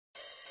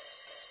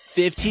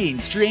15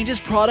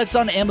 strangest products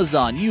on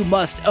Amazon you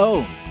must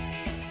own.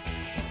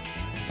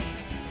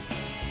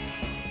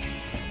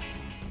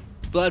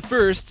 But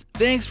first,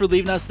 thanks for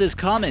leaving us this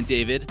comment,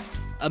 David.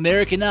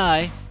 American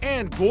Eye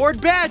and Bored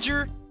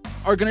Badger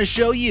are going to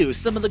show you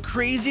some of the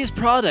craziest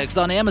products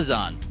on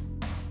Amazon.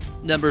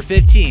 Number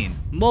 15.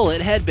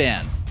 Mullet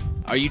Headband.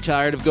 Are you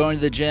tired of going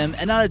to the gym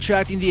and not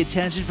attracting the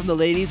attention from the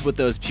ladies with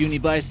those puny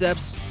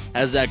biceps?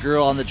 Has that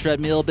girl on the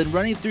treadmill been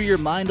running through your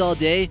mind all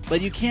day, but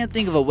you can't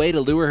think of a way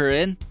to lure her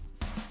in?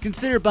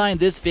 Consider buying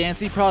this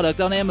fancy product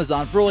on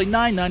Amazon for only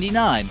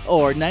 $9.99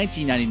 or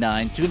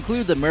 $19.99 to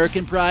include the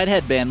American Pride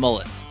headband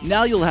mullet.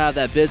 Now you'll have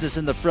that business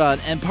in the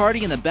front and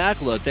party in the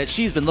back look that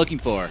she's been looking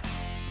for.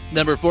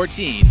 Number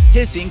 14.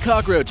 Hissing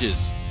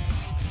cockroaches.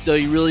 So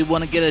you really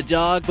want to get a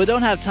dog but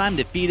don't have time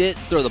to feed it,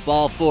 throw the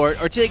ball for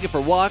it, or take it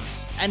for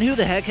walks? And who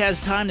the heck has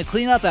time to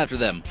clean up after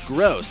them?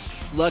 Gross.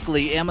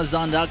 Luckily,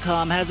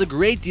 Amazon.com has a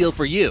great deal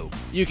for you.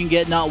 You can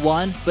get not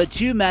one, but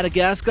 2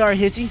 Madagascar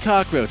hissing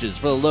cockroaches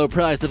for the low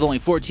price of only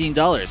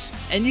 $14.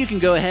 And you can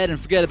go ahead and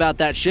forget about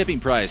that shipping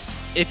price.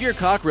 If your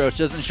cockroach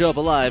doesn't show up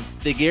alive,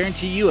 they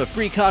guarantee you a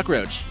free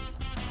cockroach.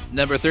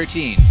 Number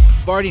 13.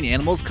 Farting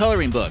Animals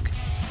Coloring Book.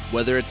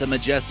 Whether it's a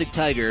majestic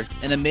tiger,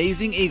 an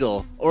amazing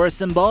eagle, or a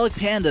symbolic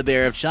panda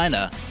bear of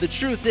China, the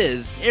truth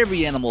is,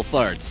 every animal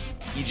farts.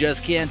 You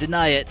just can't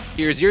deny it.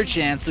 Here's your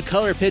chance to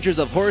color pictures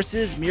of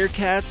horses,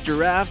 meerkats,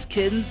 giraffes,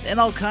 kittens, and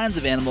all kinds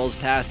of animals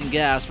passing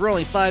gas for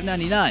only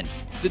 $5.99.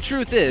 The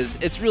truth is,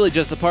 it's really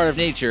just a part of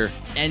nature,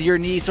 and your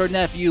niece or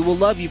nephew will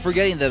love you for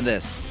getting them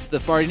this. The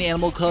Farting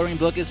Animal Coloring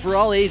Book is for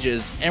all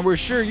ages, and we're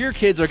sure your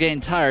kids are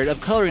getting tired of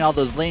coloring all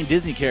those lame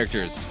Disney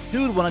characters.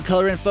 Who would want to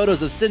color in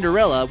photos of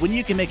Cinderella when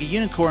you can make a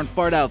unicorn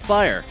fart out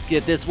fire?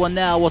 Get this one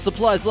now while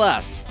supplies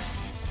last.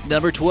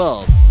 Number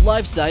 12.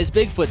 Life-size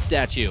Bigfoot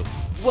statue.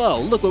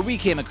 Whoa, look what we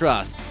came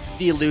across.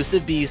 The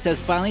elusive beast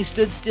has finally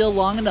stood still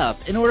long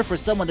enough in order for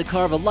someone to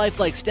carve a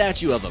lifelike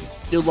statue of him.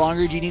 No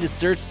longer do you need to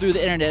search through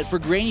the internet for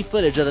grainy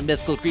footage of the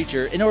mythical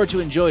creature in order to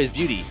enjoy his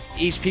beauty.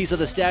 Each piece of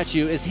the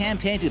statue is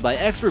hand-painted by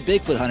expert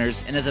Bigfoot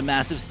hunters and is a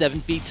massive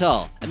 7 feet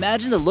tall.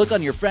 Imagine the look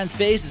on your friends'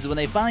 faces when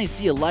they finally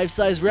see a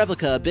life-size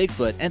replica of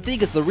Bigfoot and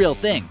think it's the real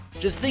thing.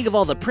 Just think of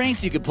all the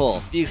pranks you could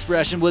pull. The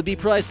expression would be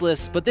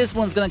priceless, but this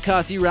one's gonna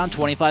cost you around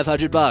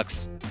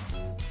 $2,500.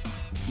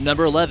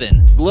 Number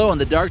 11.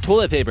 Glow-in-the-dark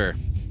toilet paper.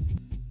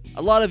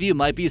 A lot of you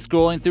might be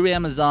scrolling through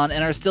Amazon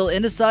and are still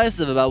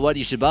indecisive about what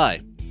you should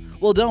buy.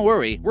 Well, don't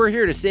worry, we're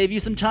here to save you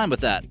some time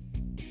with that.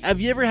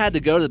 Have you ever had to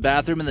go to the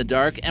bathroom in the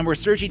dark and were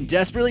searching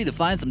desperately to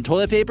find some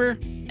toilet paper?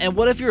 And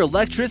what if your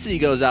electricity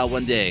goes out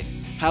one day?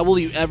 How will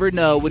you ever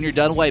know when you're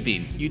done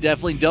wiping? You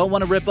definitely don't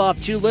want to rip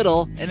off too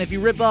little, and if you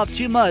rip off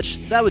too much,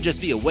 that would just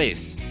be a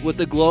waste. With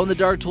the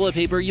glow-in-the-dark toilet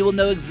paper, you will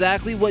know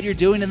exactly what you're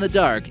doing in the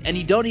dark, and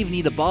you don't even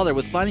need to bother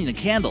with finding a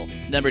candle.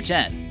 Number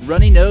 10.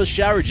 Runny Nose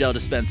Shower Gel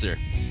Dispenser.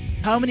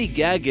 How many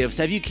gag gifts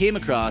have you came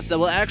across that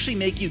will actually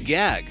make you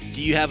gag?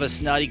 Do you have a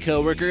snotty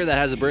coworker that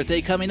has a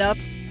birthday coming up?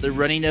 The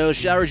Runny Nose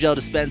Shower Gel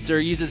Dispenser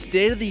uses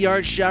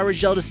state-of-the-art shower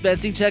gel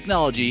dispensing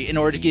technology in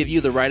order to give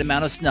you the right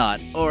amount of snot,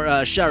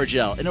 or shower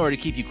gel, in order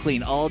to keep you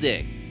clean all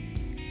day.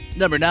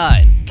 Number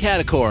 9.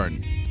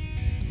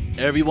 Caticorn.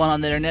 Everyone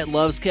on the internet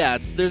loves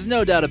cats, there's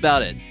no doubt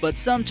about it. But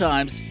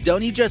sometimes,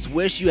 don't you just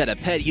wish you had a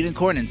pet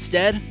unicorn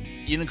instead?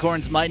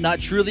 Unicorns might not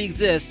truly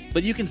exist,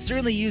 but you can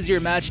certainly use your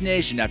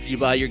imagination after you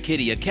buy your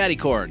kitty a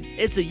caticorn.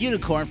 It's a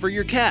unicorn for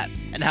your cat.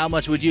 And how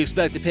much would you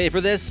expect to pay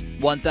for this?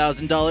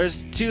 $1,000?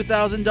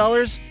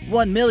 $2,000?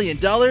 $1 million?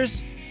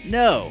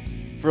 No.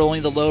 For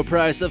only the low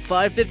price of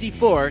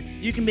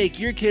 $5.54, you can make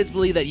your kids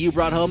believe that you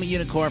brought home a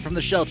unicorn from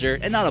the shelter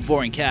and not a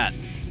boring cat.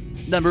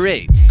 Number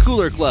 8.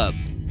 Cooler Club.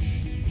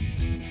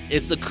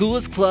 It's the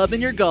coolest club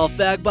in your golf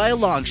bag by a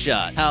long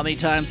shot. How many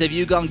times have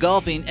you gone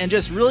golfing and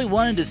just really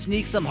wanted to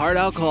sneak some hard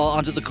alcohol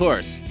onto the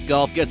course?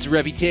 Golf gets a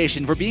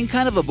reputation for being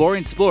kind of a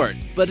boring sport,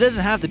 but it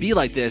doesn't have to be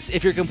like this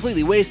if you're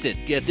completely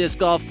wasted. Get this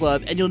golf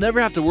club and you'll never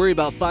have to worry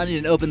about finding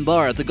an open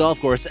bar at the golf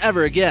course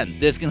ever again.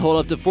 This can hold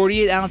up to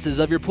 48 ounces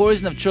of your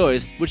poison of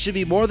choice, which should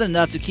be more than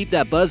enough to keep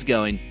that buzz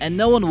going, and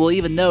no one will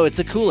even know it's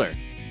a cooler.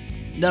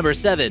 Number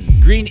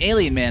 7. Green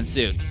Alien Man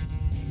Suit.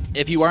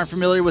 If you aren't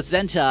familiar with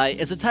Zentai,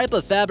 it's a type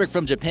of fabric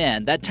from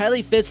Japan that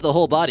tightly fits the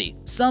whole body.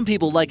 Some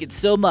people like it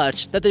so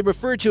much that they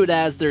refer to it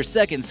as their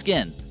second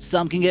skin.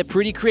 Some can get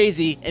pretty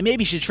crazy, and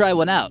maybe you should try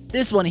one out.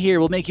 This one here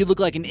will make you look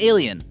like an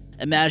alien.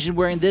 Imagine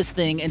wearing this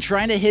thing and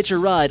trying to hitch a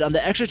ride on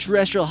the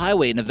extraterrestrial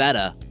highway in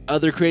Nevada.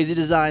 Other crazy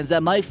designs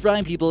that might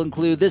frighten people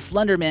include this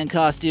Slender Man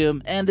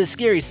costume and this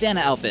scary Santa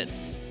outfit.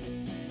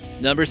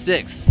 Number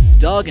 6.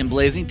 Dog and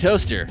Blazing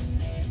Toaster.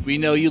 We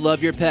know you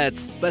love your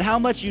pets, but how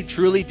much you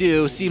truly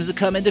do seems to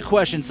come into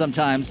question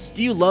sometimes.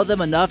 Do you love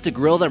them enough to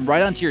grill them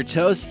right onto your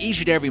toast each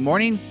and every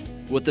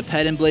morning? With the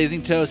Pet and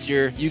Blazing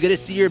Toaster, you get to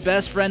see your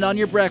best friend on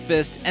your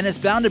breakfast, and it's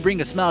bound to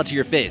bring a smile to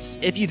your face.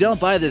 If you don't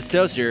buy this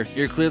toaster,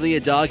 you're clearly a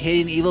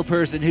dog-hating evil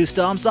person who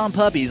stomps on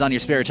puppies on your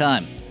spare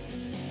time.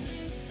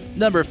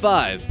 Number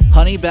 5.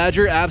 Honey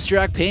Badger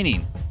Abstract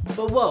Painting.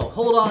 But whoa,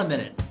 hold on a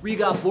minute. We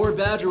got Bored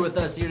Badger with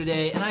us here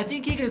today, and I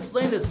think he can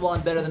explain this one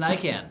better than I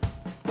can.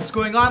 What's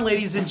going on,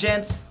 ladies and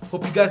gents?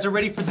 Hope you guys are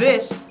ready for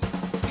this.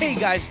 Hey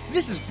guys,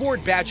 this is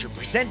Bored Badger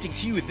presenting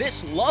to you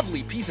this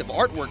lovely piece of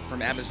artwork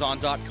from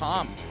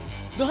Amazon.com.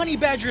 The honey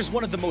badger is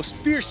one of the most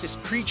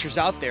fiercest creatures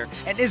out there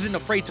and isn't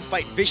afraid to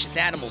fight vicious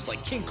animals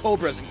like king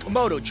cobras and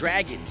Komodo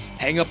dragons.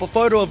 Hang up a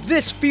photo of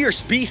this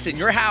fierce beast in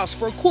your house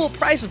for a cool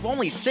price of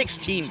only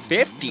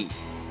 $16.50.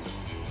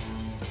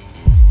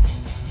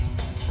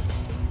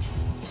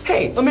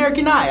 Hey,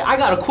 American Eye, I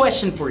got a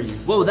question for you.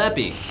 What would that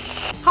be?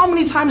 How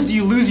many times do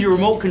you lose your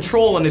remote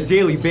control on a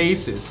daily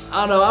basis?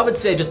 I don't know, I would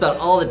say just about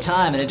all the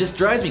time, and it just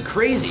drives me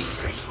crazy.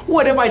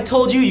 What if I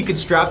told you could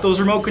strap those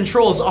remote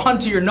controls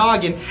onto your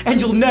noggin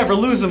and you'll never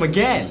lose them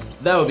again?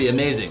 That would be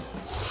amazing.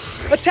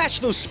 Attach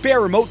those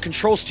spare remote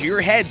controls to your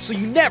head so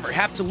you never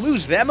have to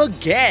lose them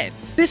again.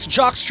 This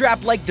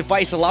jockstrap-like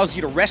device allows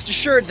you to rest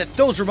assured that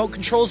those remote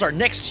controls are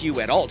next to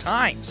you at all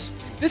times.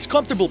 This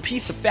comfortable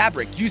piece of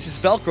fabric uses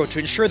Velcro to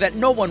ensure that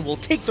no one will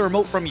take the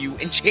remote from you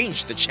and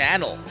change the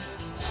channel.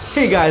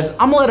 Hey guys,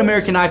 I'm gonna let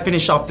American Eye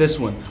finish off this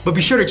one, but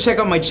be sure to check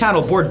out my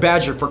channel Bored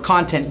Badger for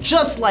content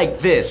just like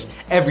this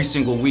every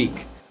single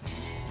week.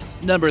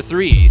 Number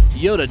 3.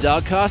 Yoda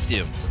dog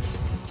costume.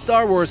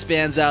 Star Wars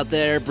fans out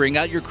there, bring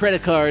out your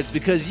credit cards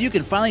because you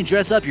can finally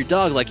dress up your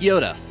dog like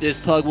Yoda. This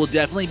pug will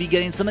definitely be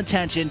getting some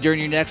attention during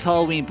your next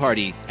Halloween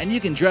party, and you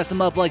can dress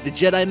him up like the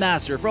Jedi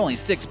Master for only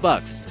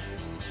 $6.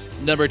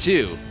 Number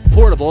 2.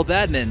 Portable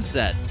badminton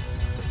set.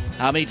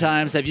 How many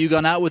times have you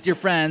gone out with your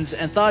friends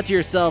and thought to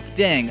yourself,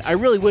 dang, I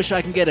really wish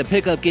I can get a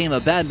pickup game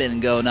of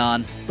badminton going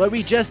on, but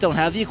we just don't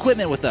have the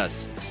equipment with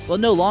us. Well,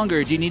 no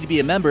longer do you need to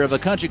be a member of a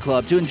country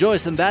club to enjoy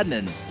some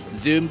badminton.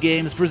 Zoom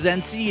Games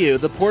presents to you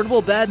the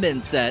portable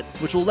badminton set,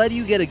 which will let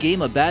you get a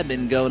game of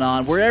badminton going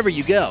on wherever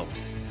you go.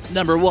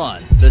 Number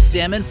 1. The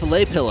salmon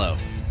fillet pillow.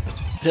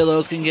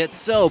 Pillows can get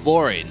so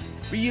boring.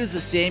 We use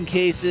the same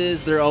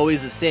cases, they're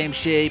always the same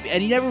shape,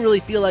 and you never really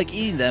feel like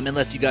eating them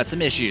unless you got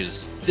some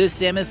issues. This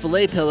salmon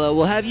fillet pillow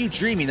will have you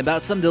dreaming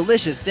about some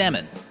delicious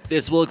salmon.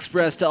 This will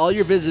express to all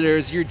your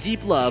visitors your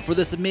deep love for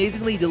this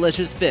amazingly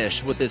delicious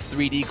fish with this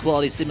 3D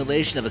quality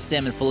simulation of a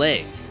salmon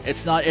fillet.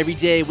 It's not every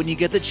day when you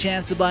get the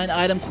chance to buy an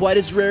item quite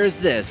as rare as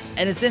this,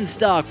 and it's in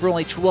stock for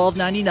only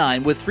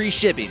 $12.99 with free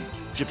shipping.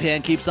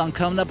 Japan keeps on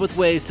coming up with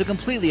ways to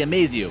completely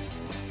amaze you.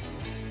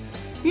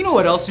 You know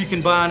what else you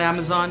can buy on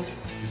Amazon?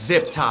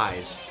 Zip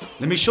ties.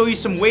 Let me show you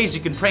some ways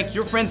you can prank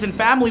your friends and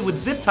family with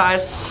zip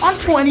ties on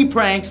 20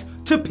 pranks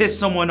to piss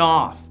someone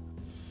off.